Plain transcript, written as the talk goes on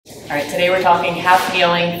All right, today we're talking half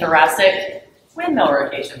kneeling thoracic windmill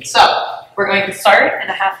rotation. So we're going to start in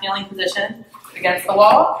a half kneeling position against the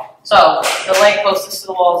wall. So the leg closest to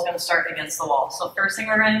the wall is going to start against the wall. So first thing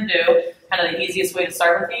we're going to do, kind of the easiest way to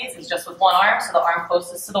start with these is just with one arm. So the arm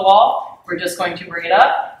closest to the wall, we're just going to bring it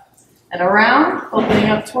up and around, opening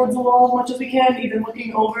up towards the wall as much as we can, even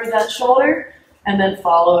looking over that shoulder, and then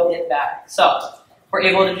follow it back. So we're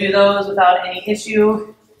able to do those without any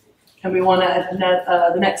issue. And we want to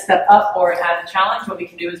add the next step up or add a challenge. What we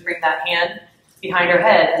can do is bring that hand behind our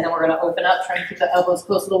head, and then we're going to open up, trying to keep the elbows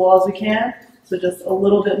close to the wall as we can. So just a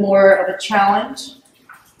little bit more of a challenge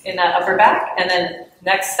in that upper back. And then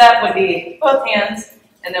next step would be both hands,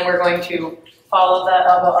 and then we're going to follow that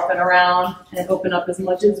elbow up and around and open up as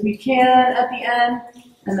much as we can at the end.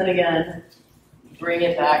 And then again, bring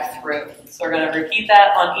it back through. So we're going to repeat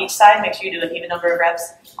that on each side. Make sure you do an even number of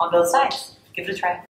reps on both sides. Give it a try.